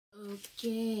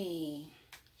Okay,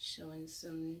 showing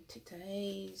some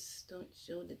titties. Don't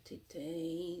show the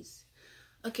titties.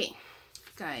 Okay,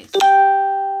 guys.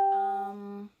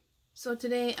 So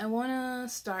today I wanna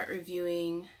start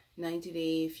reviewing 90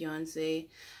 Day Fiance.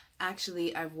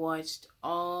 Actually, I've watched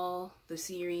all the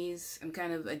series. I'm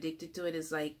kind of addicted to it.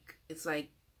 It's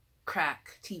like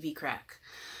crack, TV crack.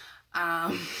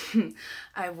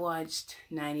 I've watched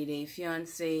 90 Day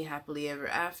Fiance, Happily Ever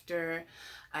After.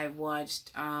 I've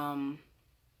watched 90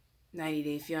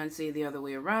 Day Fiance the other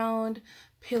way around,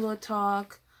 Pillow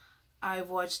Talk. I've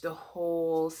watched the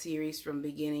whole series from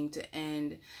beginning to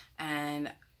end,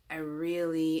 and I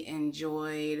really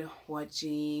enjoyed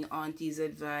watching Auntie's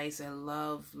Advice. I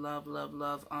love, love, love,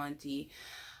 love Auntie.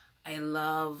 I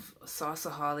love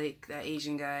Sauceaholic, that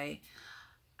Asian guy.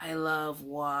 I love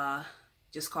Wah.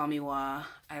 Just Call Me Wah.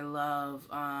 I love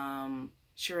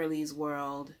Shirley's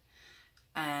World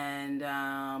and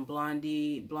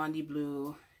Blondie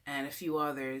Blue and a few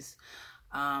others.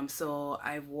 So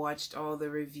I've watched all the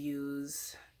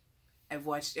reviews. I've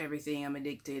watched everything. I'm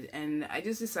addicted, and I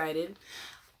just decided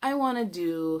I want to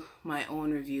do my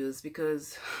own reviews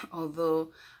because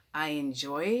although I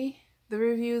enjoy the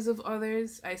reviews of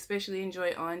others, I especially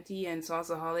enjoy Auntie and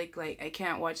Sauceaholic. Like, I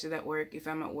can't watch it at work. If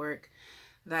I'm at work,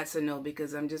 that's a no,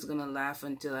 because I'm just gonna laugh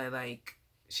until I like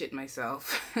shit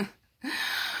myself.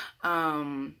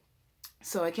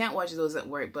 So I can't watch those at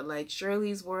work, but like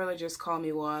Shirley's World or Just Call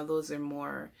Me Wah, those are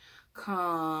more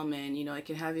calm, and you know, I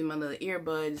can have in my little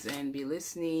earbuds and be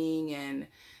listening and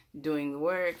doing the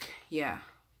work. Yeah.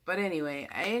 But anyway,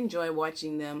 I enjoy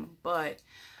watching them, but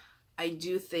I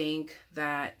do think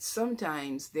that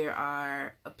sometimes there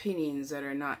are opinions that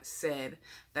are not said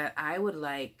that I would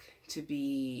like to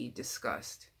be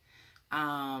discussed.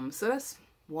 So that's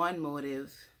one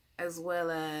motive, as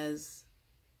well as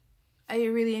I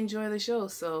really enjoy the show,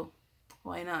 so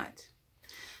why not?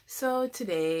 So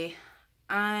today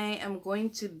I am going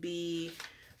to be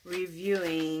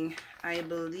reviewing, I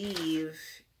believe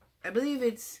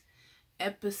it's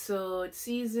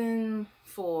season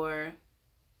 4,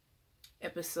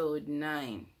 episode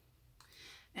 9.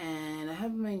 And I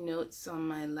have my notes on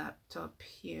my laptop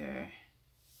here.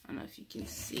 I don't know if you can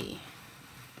see.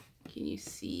 Can you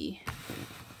see?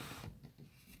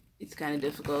 It's kind of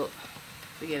difficult.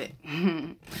 Forget it.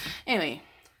 Anyway,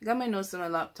 I got my notes on my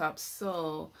laptop,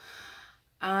 so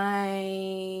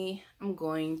I am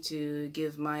going to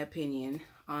give my opinion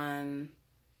on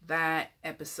that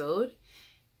episode,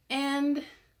 and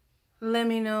let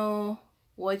me know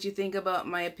what you think about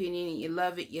my opinion. You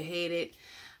love it, you hate it,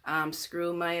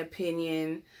 screw my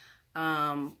opinion,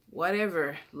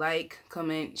 whatever. Like,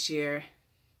 comment, share.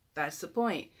 That's the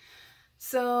point.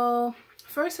 So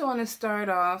first I want to start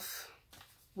off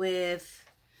with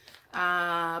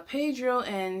Pedro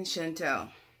and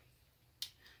Chantel.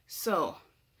 So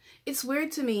it's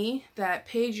weird to me that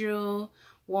Pedro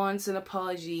wants an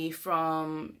apology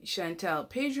from Chantel.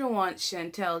 Pedro wants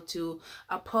Chantel to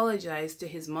apologize to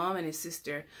his mom and his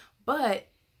sister, but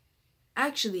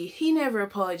actually he never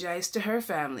apologized to her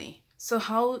family. So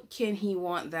how can he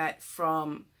want that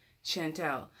from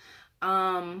Chantel?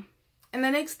 And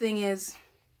the next thing I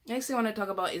want to talk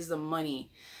about is the money.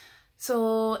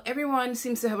 So everyone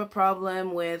seems to have a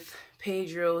problem with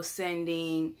Pedro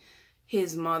sending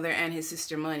his mother and his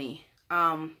sister money.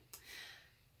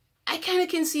 I kind of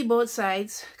can see both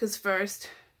sides, because first,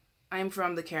 I'm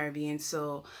from the Caribbean,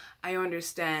 so I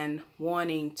understand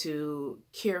wanting to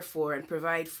care for and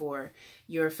provide for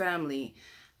your family.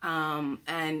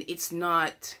 And it's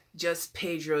not just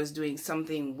Pedro's doing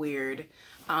something weird.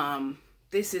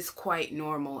 This is quite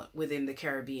normal within the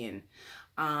Caribbean.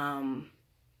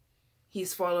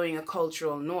 He's following a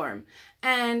cultural norm.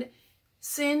 And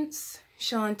since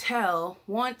Chantel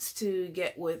wants to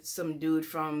get with some dude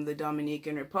from the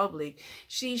Dominican Republic,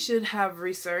 she should have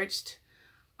researched,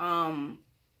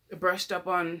 brushed up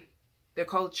on the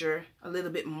culture a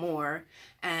little bit more,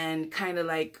 and kind of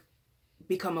like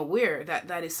become aware that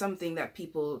that is something that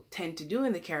people tend to do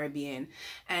in the Caribbean,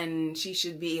 and she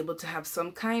should be able to have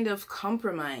some kind of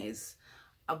compromise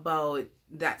about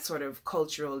that sort of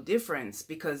cultural difference,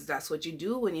 because that's what you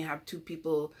do when you have two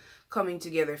people coming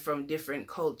together from different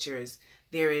cultures.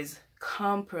 There is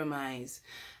compromise.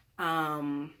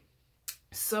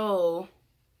 So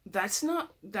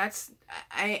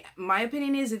my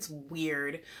opinion is it's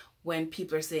weird when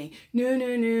people are saying,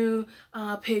 no,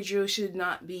 Pedro should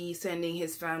not be sending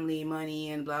his family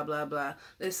money and blah, blah, blah.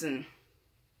 Listen,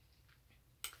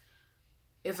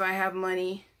 if I have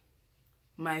money,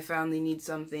 my family needs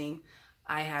something,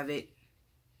 I have it,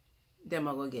 them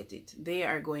are going to get it. They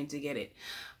are going to get it.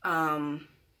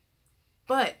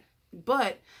 But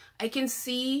But I can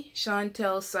see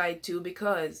Chantel's side too,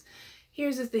 because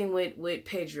here's the thing with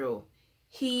Pedro.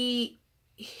 He's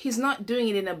not doing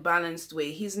it in a balanced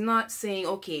way. He's not saying,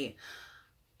 okay,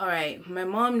 all right, my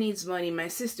mom needs money, my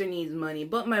sister needs money,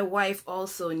 but my wife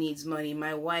also needs money.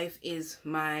 My wife is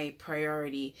my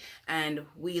priority, and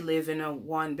we live in a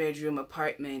one-bedroom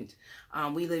apartment.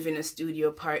 We live in a studio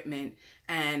apartment,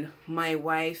 and my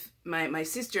wife, my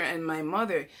sister and my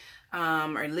mother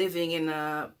are living in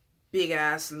a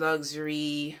big-ass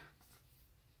luxury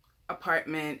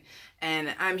apartment,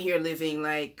 and I'm here living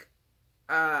like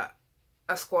a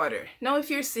squatter. Now, if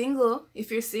you're single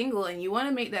and you want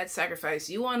to make that sacrifice,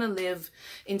 you want to live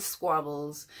in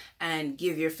squabbles and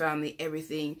give your family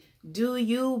everything, do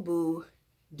you, boo,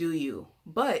 do you.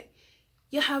 But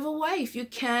you have a wife. You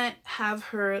can't have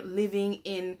her living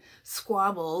in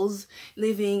squabbles,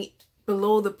 living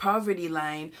below the poverty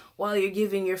line, while you're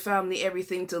giving your family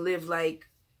everything to live like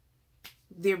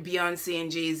they're Beyonce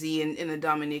and Jay-Z in the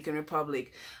Dominican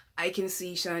Republic. I can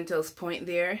see Chantel's point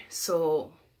there.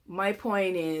 So my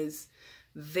point is,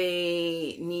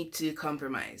 they need to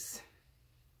compromise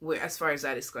as far as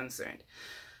that is concerned.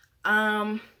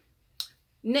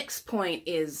 Next point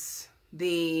is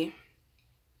the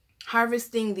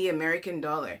harvesting the American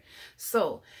dollar.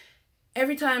 So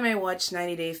every time I watch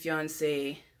 90 Day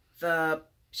Fiance,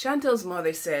 Chantel's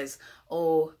mother says,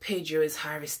 oh, Pedro is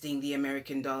harvesting the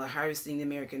American dollar, harvesting the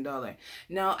American dollar.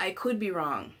 Now, I could be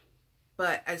wrong,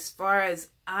 but as far as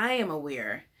I am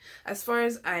aware,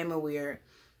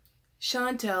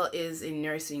 Chantel is in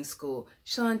nursing school.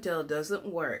 Chantel doesn't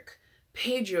work.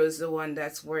 Pedro is the one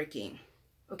that's working.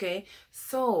 Okay?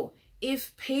 So,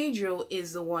 if Pedro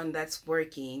is the one that's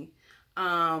working,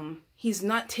 he's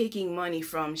not taking money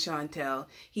from Chantel.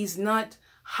 He's not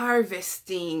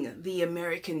harvesting the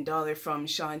American dollar from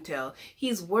Chantel.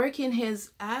 He's working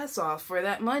his ass off for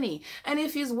that money. And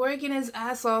if he's working his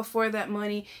ass off for that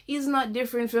money, he's not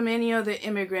different from any other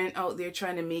immigrant out there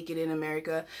trying to make it in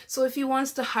America. So if he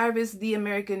wants to harvest the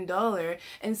American dollar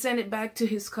and send it back to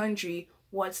his country,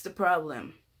 what's the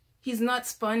problem? He's not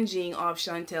sponging off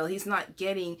Chantel. He's not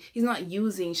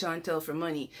using Chantel for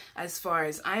money. As far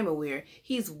as I'm aware,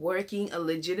 he's working a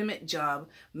legitimate job,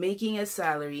 making a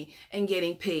salary, and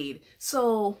getting paid.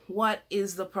 So what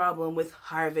is the problem with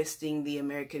harvesting the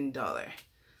American dollar?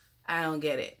 I don't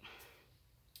get it.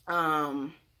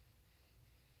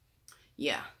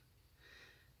 Yeah.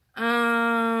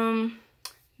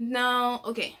 No,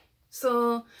 okay.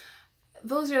 So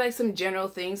those are like some general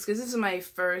things, because this is my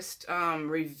first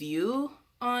review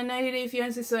on 90 Day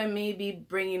Fiance, so I may be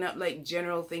bringing up like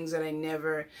general things that I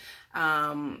never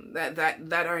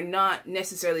that are not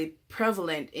necessarily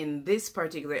prevalent in this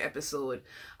particular episode,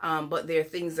 but they're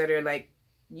things that are like,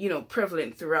 you know,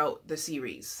 prevalent throughout the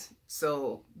series,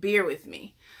 so bear with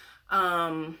me.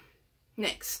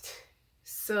 Next,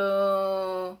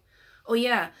 so oh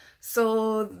yeah,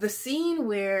 so the scene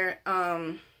where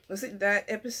was it that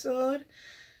episode?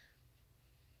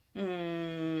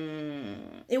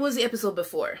 It was the episode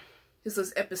before. This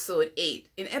was episode 8.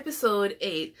 In episode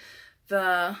 8,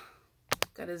 gotta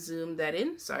zoom that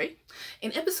in, sorry.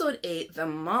 In episode 8,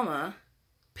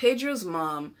 Pedro's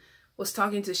mom was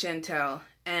talking to Chantel,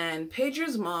 and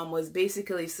Pedro's mom was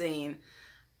basically saying,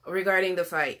 regarding the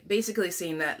fight, basically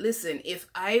saying that, listen, if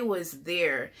I was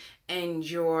there and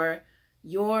your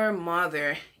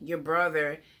mother, your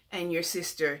brother, and your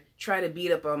sister try to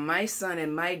beat up on my son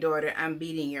and my daughter, I'm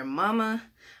beating your mama,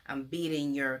 I'm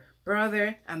beating your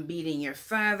brother, I'm beating your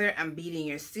father, I'm beating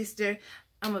your sister,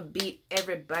 I'm gonna beat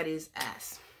everybody's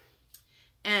ass.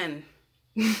 And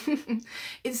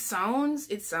it sounds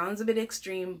a bit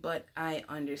extreme, but I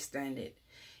understand it.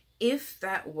 If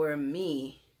that were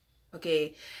me,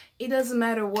 okay, it doesn't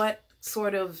matter what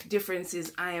sort of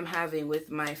differences I am having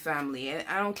with my family, and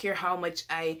I don't care how much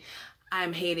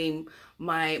I'm hating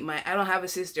my I don't have a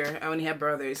sister, I only have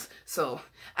brothers, so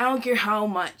I don't care how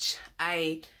much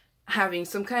I having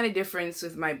some kind of difference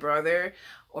with my brother,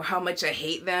 or how much I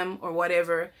hate them, or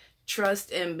whatever.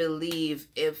 Trust and believe,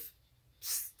 if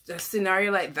a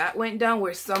scenario like that went down,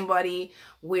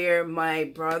 where my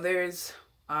brother's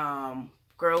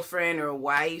girlfriend or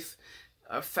wife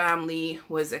or family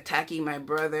was attacking my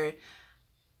brother,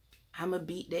 I'ma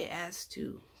beat their ass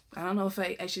too. I don't know if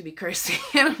I should be cursing.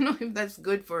 I don't know if that's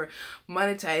good for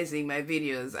monetizing my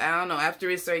videos. I don't know. I have to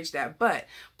research that. But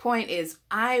point is,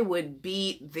 I would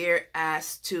beat their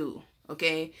ass too.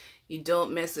 Okay? You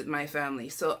don't mess with my family.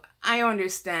 So I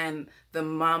understand the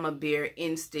mama bear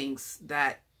instincts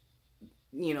that,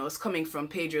 you know, is coming from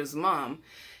Pedro's mom.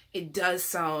 It does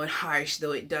sound harsh,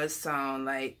 though. It does sound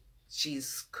like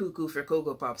she's cuckoo for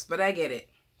Cocoa Pops. But I get it.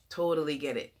 Totally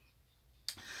get it.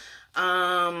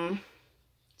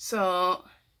 So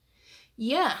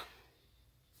yeah,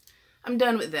 I'm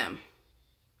done with them.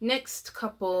 Next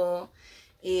couple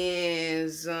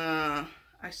is I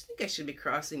think I should be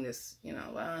crossing this, you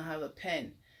know, I don't have a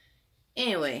pen.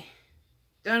 Anyway,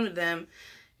 done with them.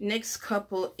 Next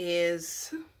couple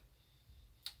is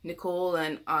Nicole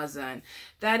and Ozan.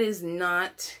 That is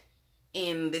not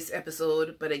in this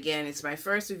episode, but again, it's my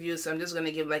first review, so I'm just going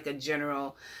to give like a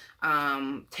general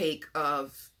take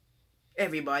of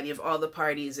everybody, of all the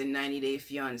parties in 90 Day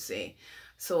Fiance.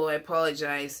 So I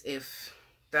apologize if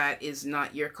that is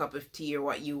not your cup of tea or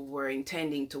what you were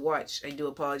intending to watch. I do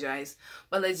apologize,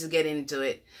 but let's just get into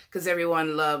it, because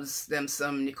everyone loves them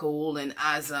some Nicole and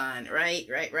Ozan,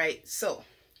 right? So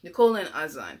Nicole and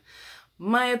Ozan,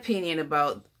 my opinion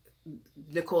about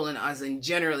Nicole and Ozan,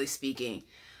 generally speaking.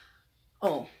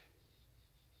 Oh,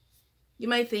 you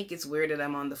might think it's weird that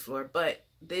I'm on the floor, but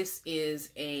this is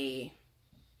a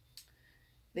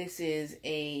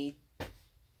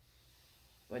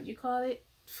what do you call it?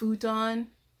 Futon.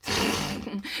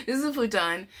 This is a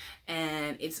futon,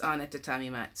 and it's on a tatami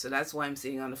mat, so that's why I'm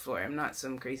sitting on the floor. I'm not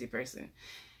some crazy person.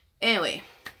 Anyway,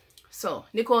 so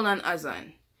Nicole and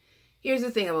Ozan. Here's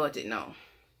the thing about it now.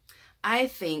 I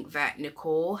think that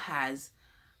Nicole has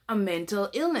a mental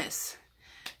illness.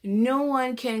 No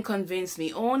one can convince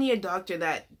me. Only a doctor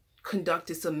that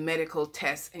conducted some medical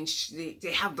tests and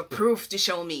they have the proof to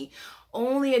show me.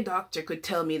 Only a doctor could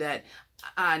tell me that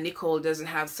Nicole doesn't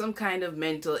have some kind of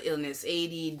mental illness,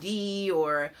 ADD,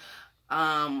 or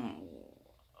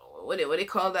what do they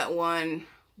call that one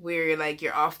where like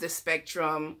you're off the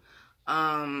spectrum?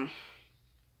 I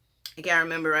can't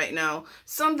remember right now.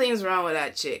 Something's wrong with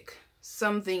that chick.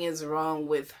 Something is wrong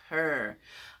with her.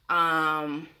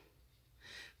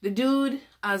 The dude,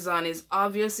 Ozan, is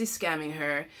obviously scamming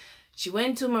her. She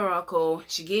went to Morocco.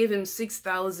 She gave him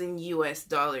 $6,000 US.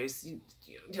 You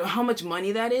know how much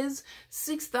money that is?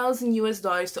 $6,000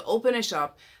 US to open a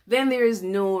shop. Then there is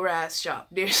no Ras shop.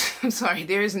 There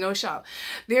is no shop.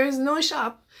 There is no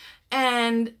shop.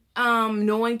 And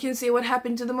no one can say what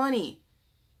happened to the money.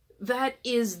 That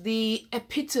is the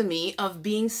epitome of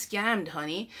being scammed,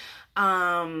 honey.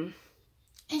 And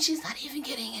she's not even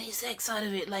getting any sex out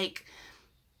of it. Like,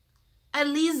 at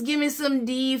least give me some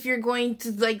D if you're going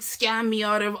to like scam me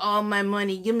out of all my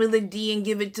money. Give me the D and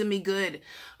give it to me good.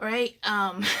 All right?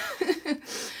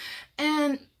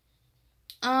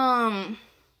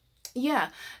 Yeah.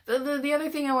 The other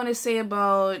thing I want to say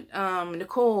about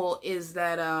Nicole is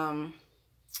that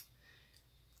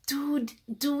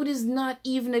dude is not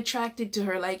even attracted to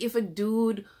her. Like, if a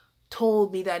dude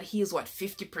told me that he's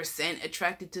 50%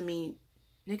 attracted to me,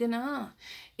 nigga, nah.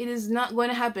 It is not going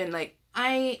to happen. Like,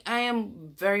 I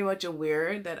am very much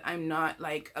aware that I'm not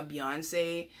like a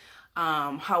Beyonce.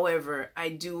 However, I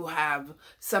do have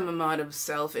some amount of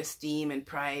self-esteem and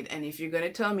pride. And if you're gonna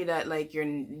tell me that like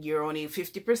you're only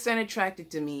 50%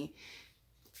 attracted to me,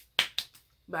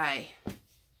 bye.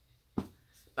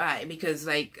 Because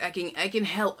like I can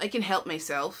help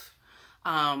myself.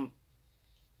 I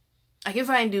can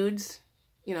find dudes,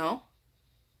 you know.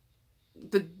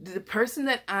 The person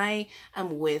that I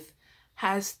am with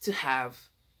has to have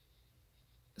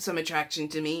some attraction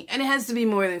to me, and it has to be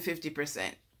more than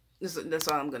 50%. That's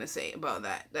all I'm gonna say about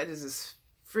that. That is just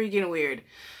freaking weird.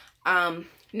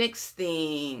 Next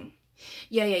thing,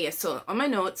 yeah. So on my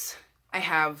notes, I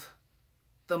have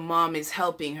the mom is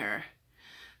helping her.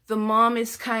 The mom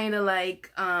is kind of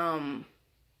like,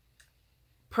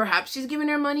 perhaps she's giving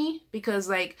her money, because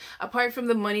like apart from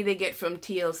the money they get from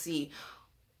TLC,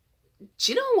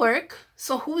 she don't work.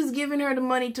 So who's giving her the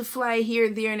money to fly here,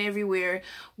 there, and everywhere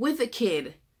with a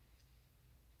kid?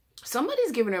 Somebody's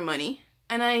giving her money,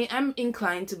 and I'm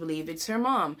inclined to believe it's her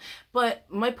mom. But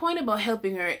my point about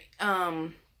helping her, I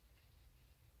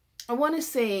want to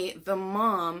say the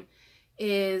mom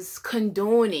is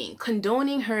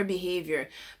condoning her behavior,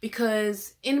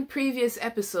 because in previous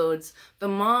episodes the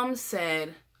mom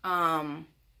said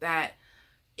that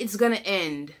it's gonna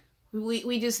end.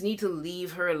 We just need to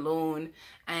leave her alone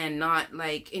and not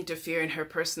like interfere in her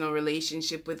personal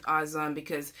relationship with Ozan,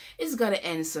 because it's gotta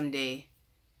end someday.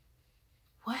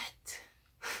 What?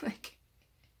 Like,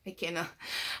 I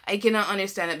cannot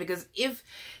understand it, because if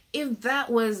that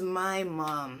was my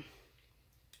mom,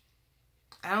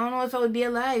 I don't know if I would be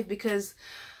alive, because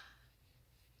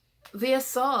the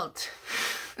assault.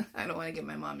 I don't want to get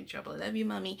my mom in trouble. I love you,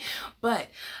 mommy. But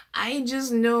I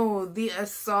just know the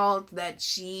assault that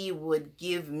she would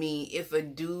give me if a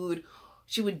dude,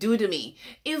 she would do to me.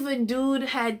 If a dude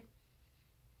had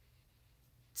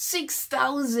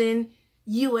 $6,000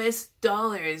 US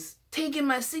taking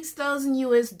my 6,000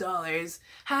 US dollars,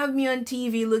 have me on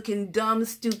TV looking dumb,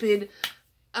 stupid.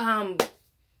 I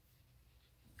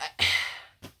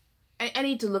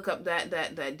need to look up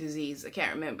that disease. I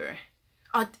can't remember.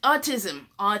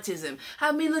 Autism.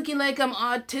 Have me looking like I'm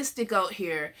autistic out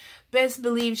here. Best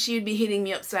believe she'd be hitting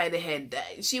me upside the head.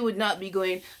 She would not be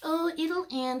going, oh, it'll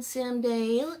end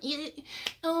someday.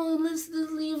 Oh, let's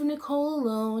leave Nicole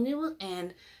alone. It will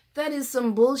end. That is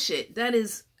some bullshit. That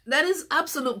is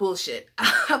absolute bullshit.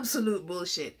 Absolute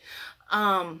bullshit.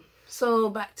 So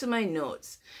back to my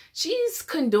notes. She's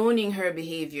condoning her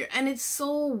behavior, and it's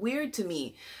so weird to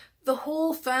me. The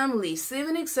whole family,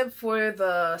 even except for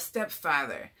the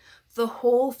stepfather, the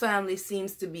whole family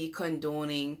seems to be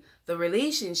condoning the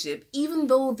relationship, even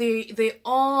though they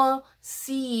all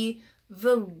see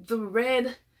the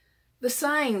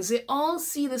signs. They all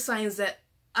see the signs that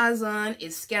Azan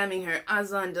is scamming her.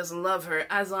 Azan doesn't love her.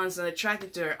 Azan's not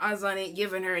attracted to her. Azan ain't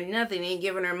giving her nothing. He ain't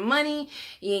giving her money.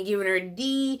 He ain't giving her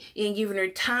D. He ain't giving her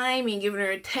time. He ain't giving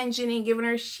her attention. He ain't giving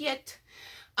her shit.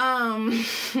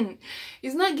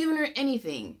 He's not giving her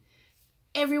anything.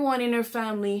 Everyone in her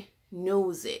family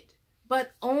knows it.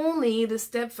 But only the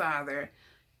stepfather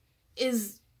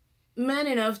is man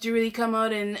enough to really come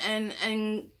out and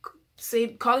say,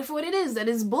 call it for what it is. That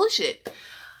is bullshit.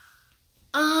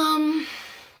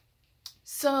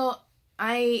 So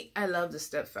I love the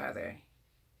stepfather.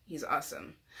 He's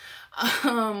awesome.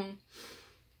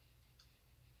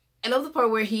 I love the part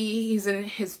where he's in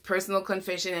his personal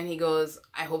confession and he goes,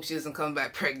 I hope she doesn't come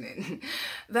back pregnant.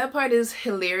 That part is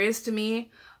hilarious to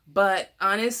me. But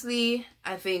honestly,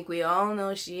 I think we all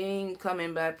know she ain't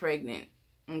coming back pregnant.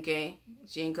 Okay?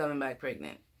 She ain't coming back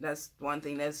pregnant. That's one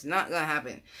thing that's not gonna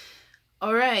happen.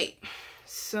 Alright.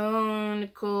 So,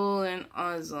 Nicole and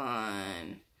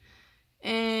Azan.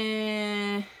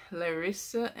 And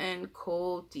Larissa and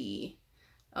Colty.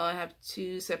 Oh, I have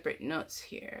two separate notes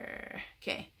here.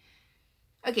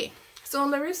 Okay, so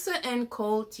Larissa and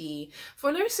Colty.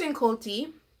 For Larissa and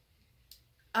Colty,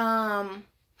 I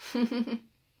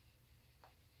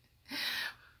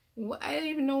don't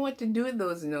even know what to do with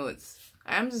those notes.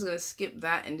 I'm just going to skip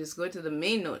that and just go to the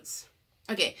main notes.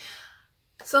 Okay,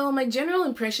 so my general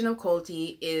impression of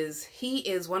Colty is he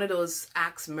is one of those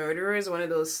axe murderers, one of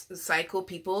those psycho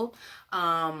people.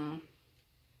 One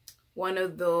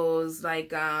of those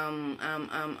like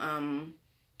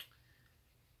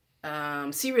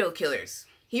serial killers.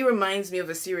 He reminds me of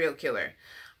a serial killer.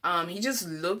 He just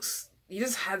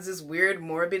has this weird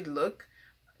morbid look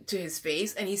to his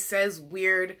face, and he says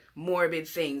weird morbid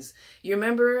things. You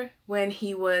remember when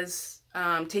he was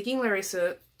taking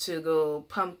Larissa to go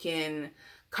pumpkin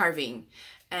carving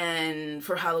and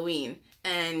for Halloween,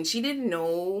 and she didn't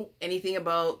know anything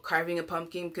about carving a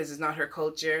pumpkin because it's not her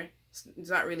culture. It's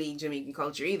not really Jamaican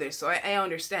culture either, so I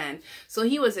understand. So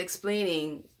he was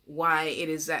explaining why it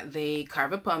is that they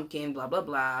carve a pumpkin, blah, blah,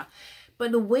 blah.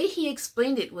 But the way he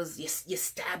explained it was you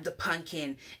stab the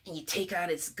pumpkin and you take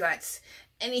out its guts.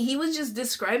 And he was just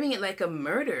describing it like a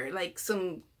murder, like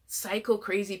some psycho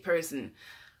crazy person.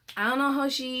 I don't know how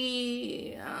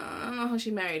she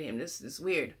married him. This is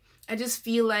weird. I just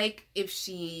feel like if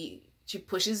she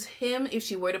pushes him, if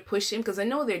she were to push him, because I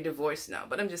know they're divorced now,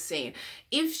 but I'm just saying,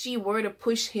 if she were to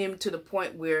push him to the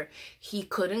point where he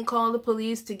couldn't call the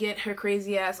police to get her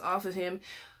crazy ass off of him,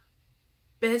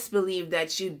 best believe that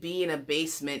she'd be in a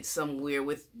basement somewhere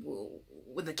with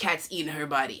the cats eating her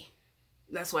body.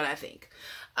 That's what I think.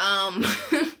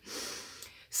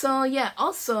 So yeah,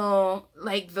 also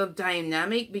like the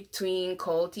dynamic between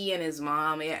Colty and his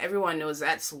mom, yeah, everyone knows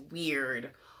that's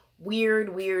weird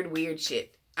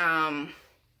shit. And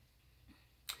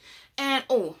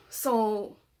oh,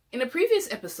 so in a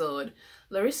previous episode,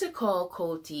 Larissa called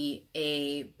Colty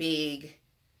a big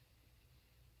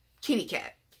kitty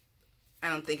cat. I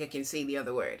don't think I can say the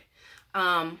other word.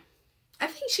 I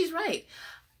think she's right.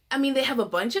 I mean, they have a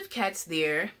bunch of cats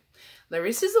there.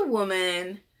 Larissa's a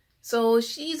woman, so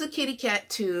she's a kitty cat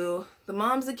too. The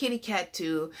mom's a kitty cat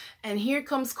too. And here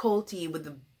comes Colty with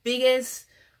the biggest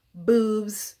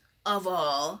boobs of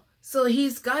all. So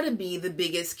he's got to be the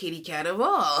biggest kitty cat of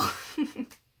all.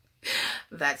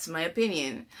 That's my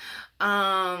opinion.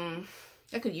 I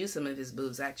could use some of his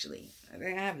boobs, actually. I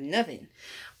have nothing.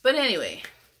 But anyway,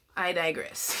 I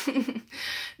digress.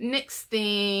 Next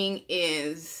thing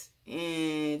is...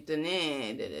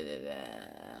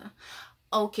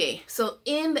 Okay, so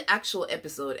in the actual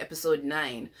episode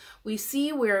 9, we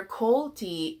see where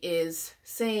Colty is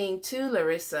saying to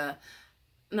Larissa...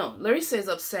 No, Larissa is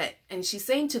upset, and she's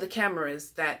saying to the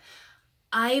cameras that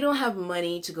I don't have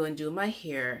money to go and do my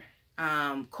hair.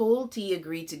 Cold T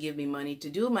agreed to give me money to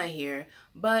do my hair,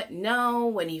 but now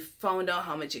when he found out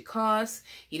how much it costs,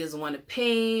 he doesn't want to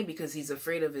pay because he's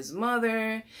afraid of his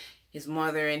mother. His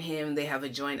mother and him, they have a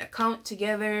joint account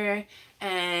together,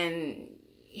 and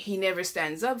he never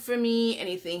stands up for me.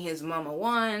 Anything his mama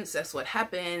wants, that's what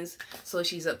happens. So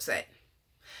she's upset.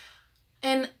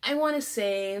 And I want to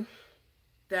say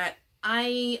that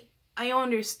I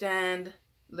understand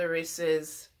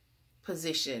Larissa's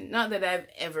position. Not that I've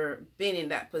ever been in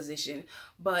that position,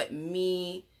 but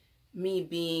me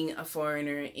being a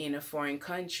foreigner in a foreign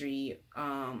country,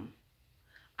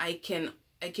 I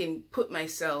can put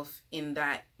myself in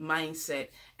that mindset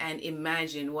and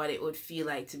imagine what it would feel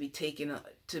like to be taken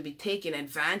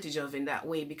advantage of in that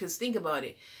way. Because think about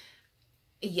it.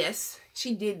 Yes,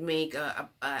 she did make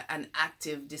an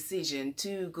active decision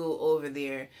to go over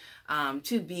there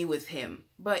to be with him.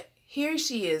 But here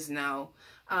she is now.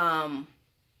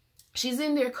 She's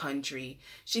in their country.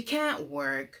 She can't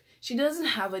work. She doesn't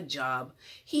have a job.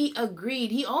 He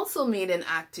agreed. He also made an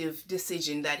active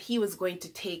decision that he was going to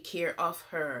take care of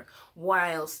her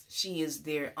whilst she is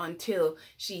there until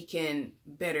she can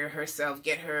better herself,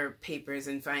 get her papers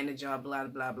and find a job, blah,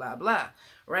 blah, blah, blah,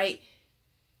 right?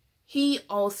 He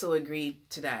also agreed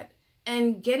to that.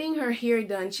 And getting her hair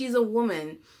done, she's a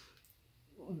woman.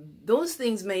 Those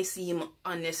things may seem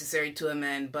unnecessary to a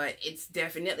man, but it's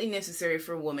definitely necessary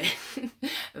for a woman.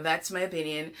 That's my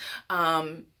opinion.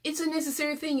 It's a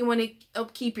necessary thing. You want to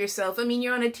upkeep yourself. I mean,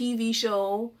 you're on a TV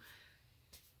show.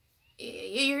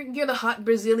 You're the hot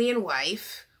Brazilian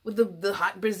wife with the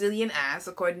hot Brazilian ass,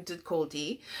 according to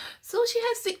Colty. So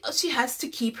she has to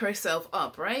keep herself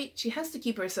up, right? She has to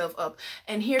keep herself up.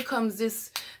 And here comes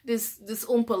this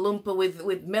Oompa Loompa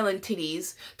with melon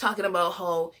titties talking about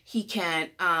how he can't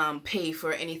pay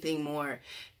for anything more.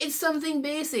 It's something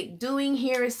basic. Doing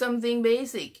hair is something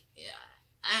basic.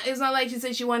 It's not like she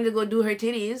said she wanted to go do her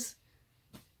titties,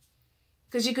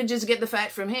 because she could just get the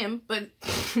fat from him, but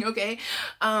okay.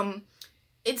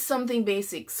 It's something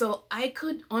basic. So I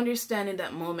could understand in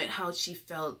that moment how she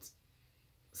felt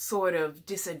sort of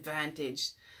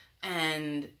disadvantaged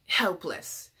and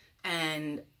helpless.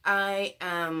 And I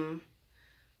am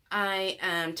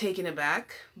taken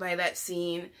aback by that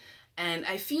scene, and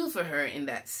I feel for her in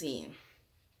that scene.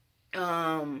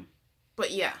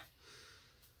 But yeah.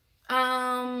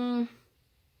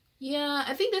 Yeah,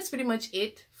 I think that's pretty much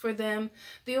it for them.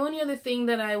 The only other thing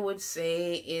that I would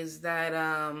say is that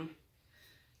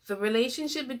the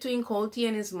relationship between Colty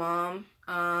and his mom,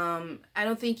 I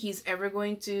don't think he's ever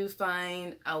going to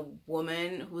find a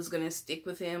woman who's going to stick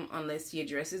with him unless he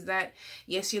addresses that.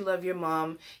 Yes, you love your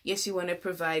mom. Yes, you want to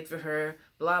provide for her,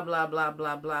 blah, blah, blah,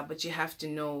 blah, blah. But you have to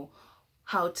know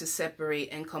how to separate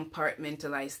and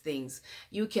compartmentalize things.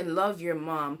 You can love your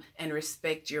mom and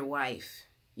respect your wife.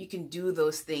 You can do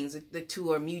those things. The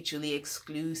two are mutually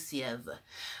exclusive.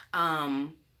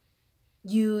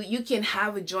 You can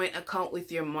have a joint account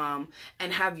with your mom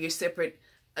and have your separate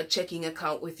checking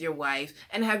account with your wife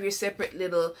and have your separate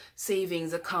little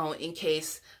savings account in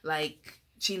case, like,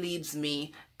 she leaves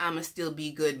me, I'ma still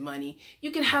be good money.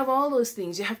 You can have all those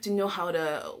things. You have to know how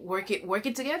to work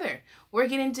it together.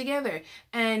 Work it in together.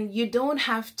 And you don't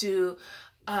have to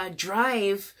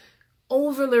drive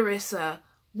over Larissa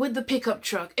with the pickup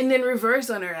truck and then reverse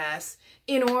on her ass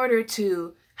in order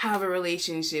to have a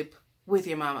relationship with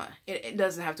your mama. It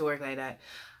doesn't have to work like that.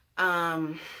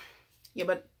 Yeah,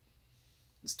 but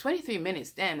it's 23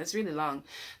 minutes. Damn, that's really long.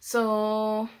 So,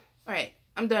 all right,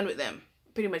 I'm done with them.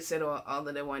 Pretty much said all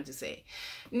that I wanted to say.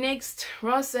 Next,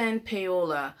 Ross and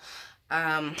Paola.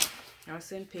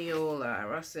 Ross and Paola.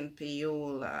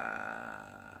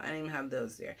 I didn't even have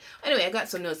those there. Anyway, I got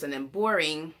some notes on them.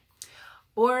 Boring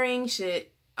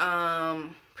shit.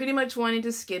 Pretty much wanted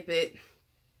to skip it.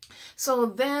 So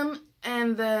them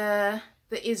and the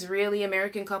Israeli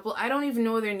American couple, I don't even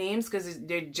know their names because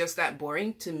they're just that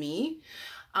boring to me.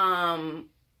 On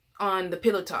the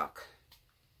Pillow Talk,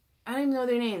 I don't even know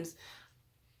their names.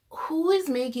 Who is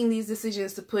making these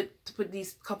decisions to put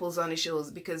these couples on the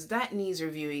shows? Because that needs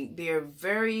reviewing. They are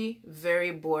very,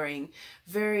 very boring.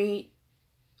 I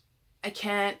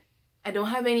don't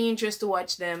have any interest to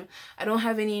watch them. I don't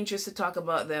have any interest to talk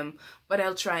about them, but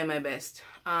I'll try my best.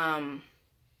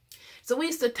 It's a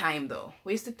waste of time though.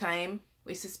 Waste of time,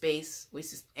 waste of space,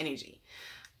 waste of energy.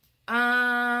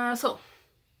 So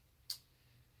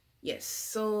yes,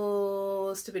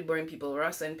 so stupid boring people,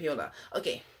 Ross and Paola.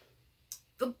 Okay.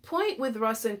 The point with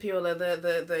Ross and Paola,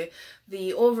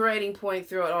 the overriding point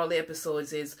throughout all the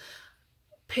episodes is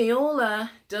Paola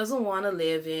doesn't want to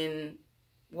live in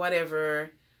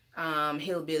whatever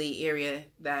hillbilly area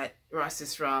that Ross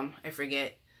is from. I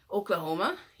forget.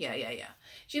 Oklahoma. Yeah, yeah, yeah.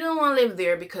 She don't want to live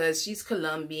there because she's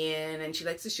Colombian and she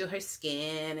likes to show her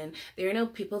skin and there are no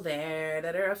people there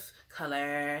that are of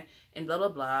color and blah, blah,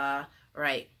 blah.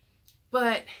 Right.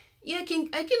 But yeah, I can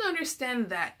understand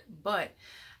that. But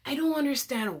I don't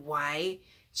understand why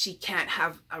she can't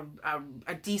have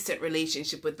a decent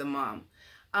relationship with the mom.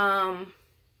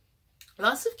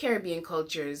 Lots of Caribbean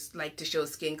cultures like to show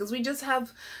skin because we just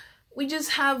have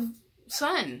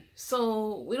sun,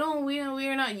 so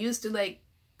we're not used to like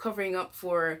covering up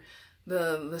for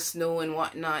the snow and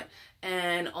whatnot.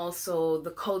 And also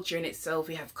the culture in itself,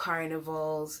 we have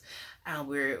carnivals,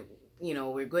 we're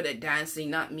good at dancing.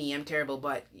 Not me, I'm terrible,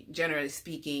 but generally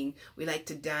speaking, we like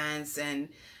to dance. And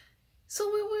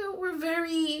so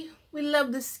we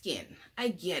love the skin. I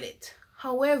get it.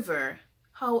 However,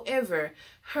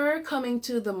 her coming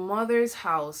to the mother's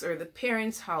house or the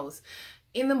parents' house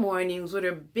in the mornings with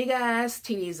her big ass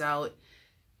titties out,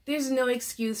 there's no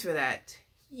excuse for that.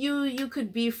 You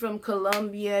could be from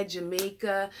Colombia,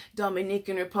 Jamaica,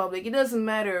 Dominican Republic. It doesn't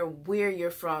matter where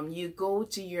you're from. You go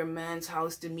to your man's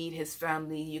house to meet his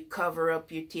family. You cover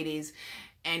up your titties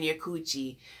and your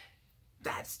coochie.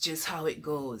 That's just how it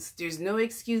goes. There's no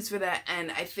excuse for that.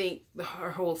 And I think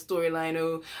her whole storyline,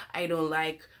 oh, I don't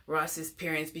like Ross's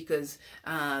parents because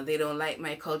they don't like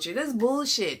my culture. That's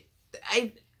bullshit.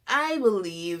 I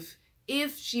believe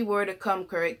if she were to come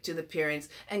correct to the parents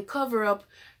and cover up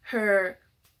her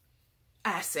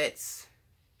assets,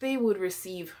 they would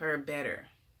receive her better.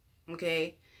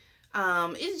 Okay?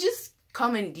 It's just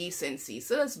common decency.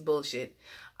 So that's bullshit.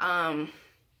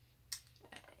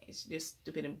 It's just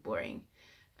stupid and boring.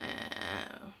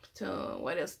 So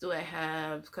what else do I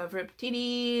have? Cover up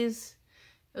titties.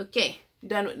 Okay,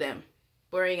 done with them.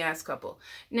 Boring ass couple.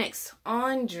 Next,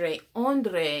 Andre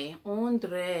and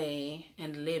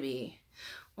Libby.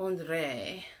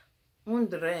 Andre.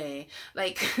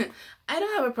 Like, I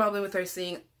don't have a problem with her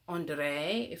saying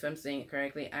Andre, if I'm saying it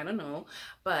correctly. I don't know.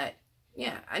 But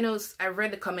yeah, I know I've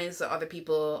read the comments of other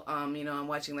people. I'm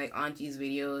watching like aunties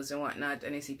videos and whatnot,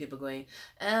 and I see people going,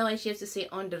 oh, why she has to say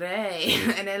Andre?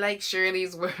 And I like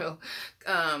Shirley's World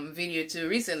video too.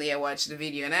 Recently I watched the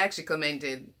video and I actually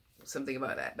commented something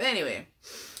about that. But anyway,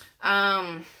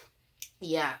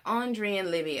 yeah, Andre and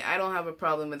Libby, I don't have a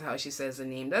problem with how she says the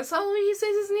name. That's how he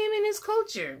says his name in his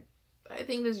culture. I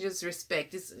think there's just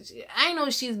respect. I know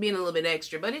she's being a little bit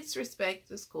extra, but it's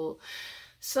respect. It's cool.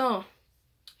 So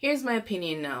here's my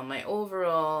opinion now, my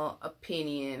overall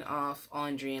opinion of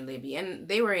Andre and Libby. And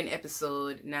they were in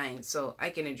episode 9, so I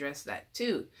can address that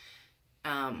too.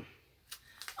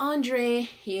 Andre,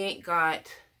 he ain't got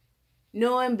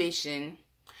no ambition.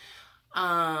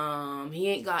 He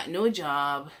ain't got no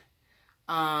job.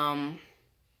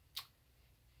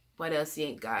 What else he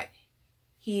ain't got?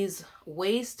 He's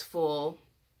wasteful.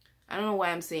 I don't know why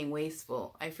I'm saying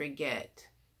wasteful. I forget.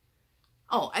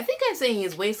 Oh, I think I'm saying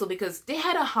he's wasteful because they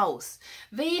had a house.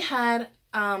 They had,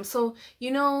 so,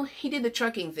 he did the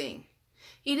trucking thing.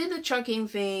 He did the trucking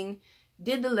thing,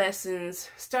 did the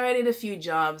lessons, started a few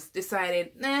jobs,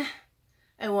 decided, nah,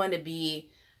 I want to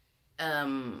be a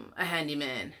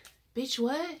handyman. Bitch,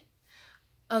 what?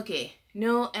 Okay,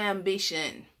 no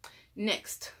ambition.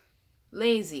 Next,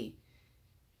 lazy.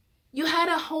 You had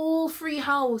a whole free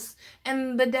house,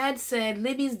 and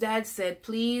Libby's dad said,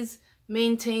 please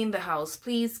maintain the house.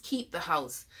 Please keep the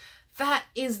house. That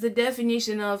is the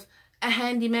definition of a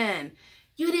handyman.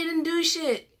 You didn't do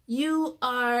shit. You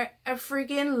are a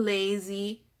freaking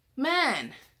lazy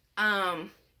man.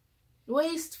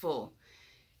 Wasteful.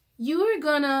 You're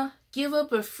gonna give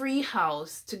up a free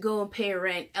house to go and pay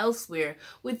rent elsewhere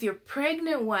with your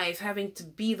pregnant wife having to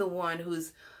be the one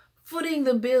who's footing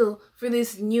the bill for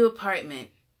this new apartment.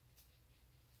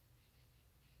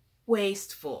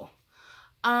 Wasteful.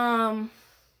 And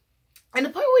the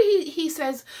part where he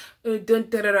says,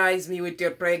 don't terrorize me with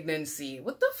your pregnancy.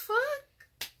 What the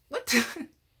fuck? What?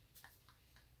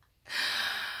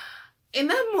 In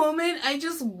that moment, I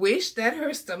just wish that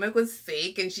her stomach was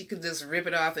fake and she could just rip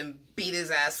it off and beat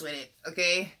his ass with it,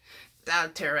 okay?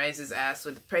 That'll terrorize his ass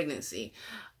with pregnancy.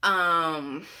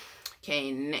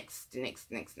 Okay, next.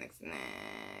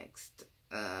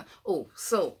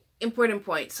 So important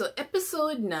point. So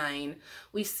episode 9,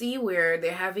 we see where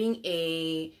they're having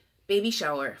a baby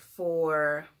shower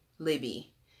for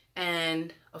Libby.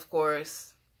 And of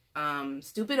course,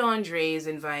 stupid Andre is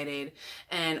invited.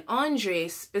 And Andre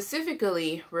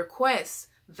specifically requests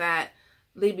that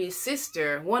Libby's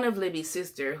sister, one of Libby's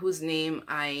sister, whose name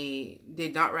I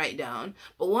did not write down,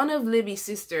 but one of Libby's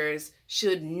sisters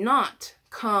should not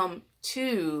come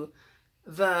to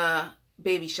the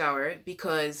baby shower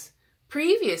because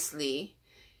previously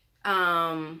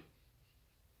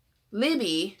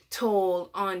Libby told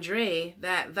Andre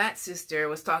that that sister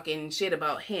was talking shit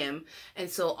about him, and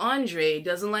so Andre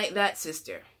doesn't like that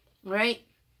sister, right?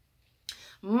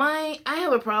 I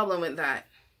have a problem with that.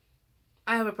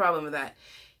 I have a problem with that.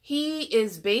 He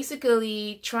is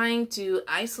basically trying to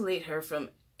isolate her from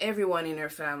everyone in her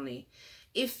family.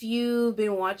 If you've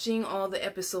been watching all the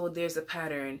episodes, there's a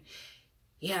pattern.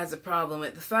 He has a problem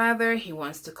with the father, he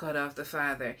wants to cut off the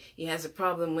father. He has a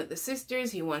problem with the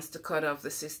sisters, he wants to cut off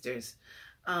the sisters.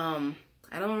 I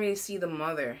don't really see the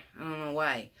mother. I don't know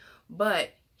why.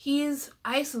 But he's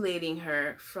isolating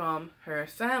her from her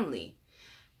family.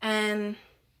 And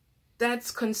that's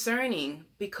concerning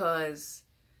because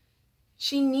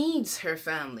she needs her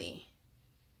family.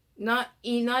 Not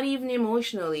even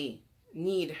emotionally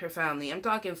need her family. I'm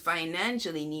talking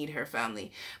financially need her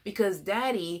family, because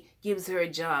daddy gives her a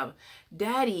job,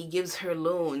 daddy gives her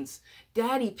loans,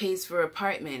 daddy pays for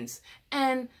apartments,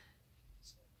 and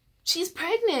she's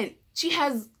pregnant. She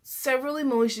has several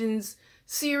emotions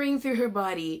searing through her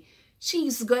body.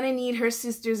 She's gonna need her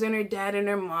sisters and her dad and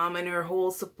her mom and her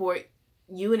whole support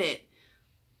unit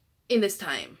in this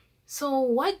time. So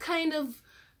what kind of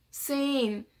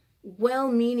sane,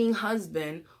 well-meaning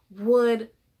husband would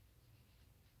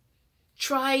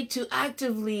try to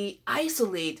actively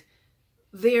isolate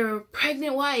their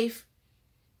pregnant wife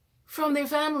from their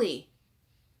family?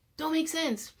 Don't make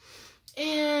sense.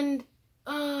 And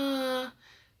the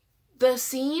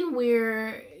scene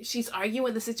where she's arguing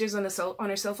with the sisters on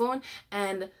her cell phone,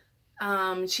 and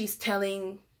she's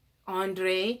telling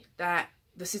Andre that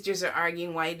the sisters are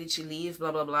arguing, why did she leave,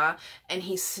 blah blah blah, and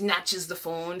he snatches the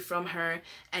phone from her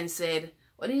and said,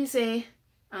 what did he say?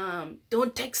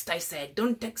 Don't text, I said.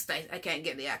 Don't text, I can't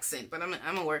get the accent, but I'm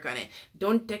gonna work on it.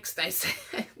 Don't text, I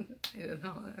said. I don't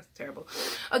know, that's terrible.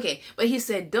 Okay, but he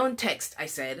said, don't text, I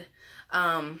said.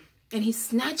 And he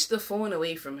snatched the phone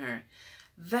away from her.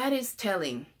 That is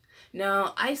telling.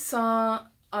 Now, I saw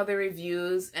other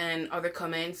reviews and other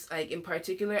comments, like in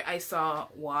particular, I saw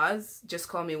Just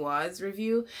Call Me Waz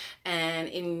review, and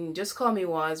in Just Call Me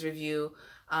Waz review,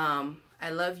 I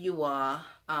love you, Wah.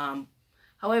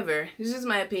 However, this is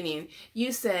my opinion.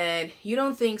 You said you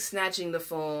don't think snatching the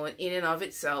phone in and of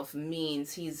itself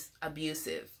means he's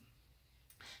abusive.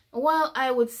 Well, I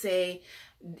would say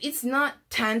it's not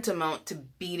tantamount to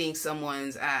beating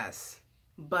someone's ass,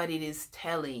 but it is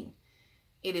telling.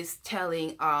 It is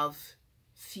telling of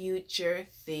future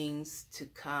things to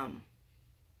come.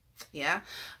 Yeah?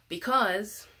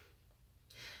 Because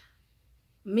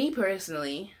me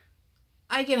personally,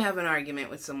 I can have an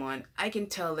argument with someone. I can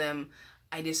tell them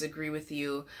I disagree with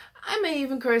you. I may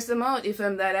even curse them out if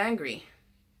I'm that angry.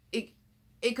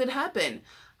 It could happen.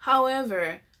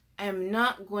 However, I'm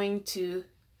not going to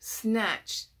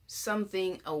snatch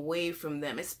something away from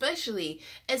them, especially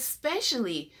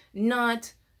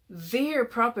not their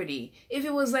property. If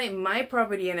it was like my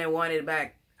property and I wanted it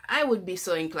back, I would be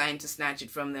so inclined to snatch it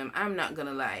from them. I'm not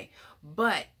gonna lie.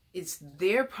 But it's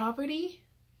their property,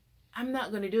 I'm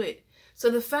not gonna do it. So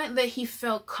the fact that he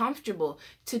felt comfortable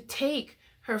to take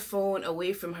her phone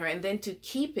away from her and then to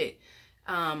keep it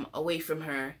away from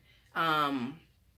her,